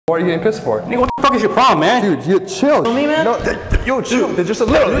What are you getting pissed for? Nigga, what the fuck is your problem, man? Dude, you chill. Me, man? No, yo, chill. They're just a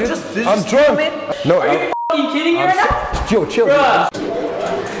little, dude. I'm drunk. No, are you fucking kidding me right now? Yo, chill.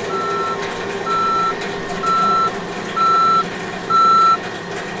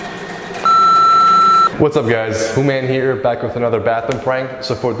 What's up, guys? Hooman here, back with another bathroom prank.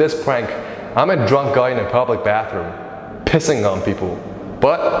 So for this prank, I'm a drunk guy in a public bathroom, pissing on people,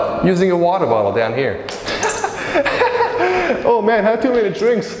 but using a water bottle down here. Oh man, had too many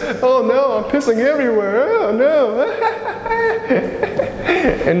drinks. Oh no, I'm pissing everywhere. Oh no.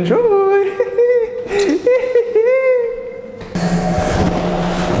 Enjoy.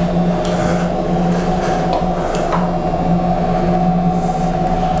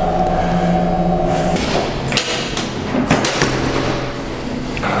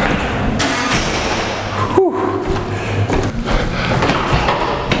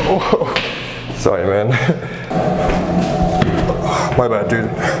 Oh, sorry, man. My bad, dude.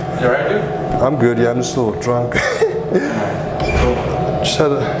 You alright, dude? I'm good, yeah, I'm just a little drunk. Just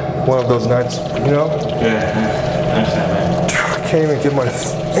had one of those nights, you know? Yeah, I understand, man. I can't even get my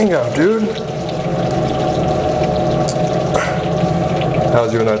thing out, dude.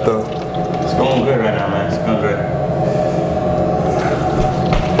 How's your night, though? It's going good right now, man. It's going good.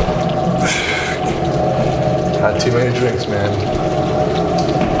 Had too many drinks, man.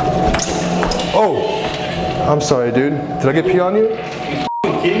 Oh! I'm sorry, dude. Did I get pee on you? You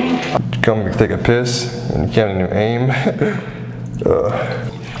f***ing kidding me? Come take a piss, and you can't even aim.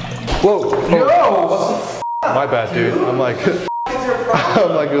 Whoa! Yo! My bad, dude. I'm like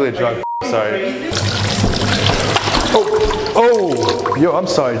really drunk. Sorry. Oh! Yo, I'm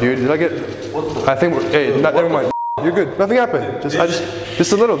sorry, dude. Did I get? I think we're. Hey, never mind. You're good. Nothing happened.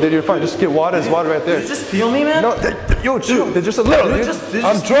 Just a little, dude. You're fine. Just get water. There's water right there. Did you just pee on me, man? No, yo, chill. They're just a little, dude.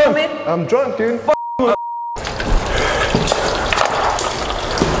 I'm drunk. I'm drunk, dude.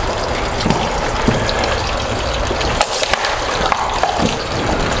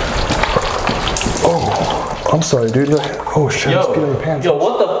 I'm sorry, dude. Oh shit, I'm peeing on your pants. Yo,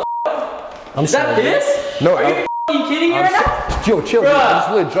 what the f? I'm Is that piss? No, are you f***ing kidding me right now? Yo, chill, dude. I'm just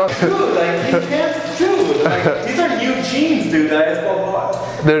really drunk. Dude, like, these pants, dude, like, these are new jeans, dude.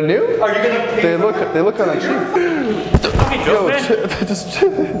 They're new? Are you gonna pay They look kind of cheap.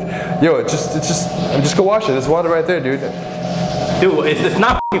 Yo, just go wash it. There's water right there, dude. Dude, it's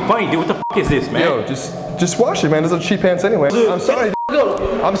not f***ing funny, dude. What the f*** is this, man? Yo, just wash it, man. Those are cheap pants anyway. I'm sorry.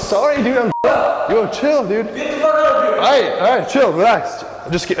 I'm sorry, dude. I'm drunk. Yo, chill, dude. Get the fuck out of here. Alright, chill, relax.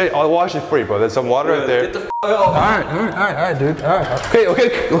 Hey, I'll wash it for you, bro. There's some water right there. Get the f out. Alright, dude. Alright.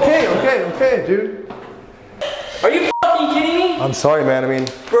 Okay, dude. Are you f***ing kidding me? I'm sorry, man. I mean,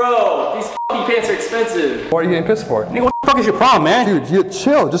 bro, these f***ing pants are expensive. What are you getting pissed for? Nigga, what the fuck is your problem, man? Dude, you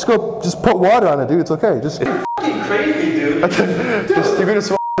chill. Just put water on it, dude. It's okay. It's f***ing crazy, dude. You're gonna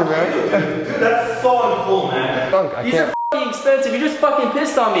swallow it, man. Dude, that's so uncool, man. These are f***ing expensive. You just fucking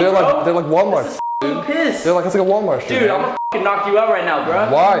pissed on me, they're bro. They're like Walmart. This is f***ing piss. It's like a Walmart shit. Dude, I'm gonna f***ing knock you out right now, bro.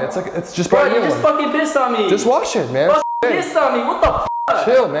 Why? It's just bro, you just fucking pissed on me. Just wash it, man. Fucking pissed on me. What the f***?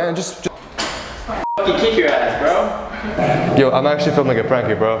 Chill, man. Just fucking kick your ass, bro. Yo, I'm actually filming a prank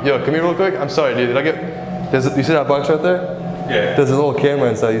here, bro. Yo, come here real quick. I'm sorry, dude. You see that box right there? Yeah. There's a little camera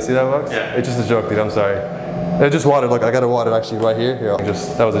inside. You see that box? Yeah. It's just a joke, dude. I'm sorry. It's just water. Look, I got a water actually right here.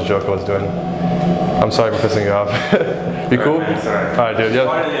 That was a joke I was doing. I'm sorry for pissing you off. You cool? Man, sorry. Alright, dude.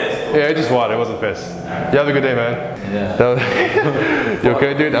 Yeah, it's just water. It wasn't piss. You have a good day, man. Yeah. You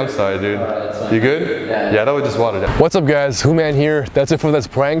okay, dude? I'm sorry, dude. You good? Yeah, that was just water. What's up, guys? Hooman here. That's it for this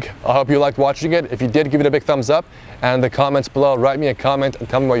prank. I hope you liked watching it. If you did, give it a big thumbs up. And in the comments below, write me a comment and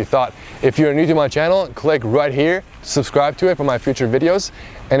tell me what you thought. If you're new to my channel, click right here. Subscribe to it for my future videos.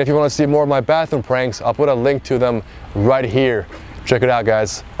 And if you want to see more of my bathroom pranks, I'll put a link to them right here. Check it out,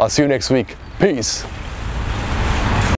 guys. I'll see you next week. Peace.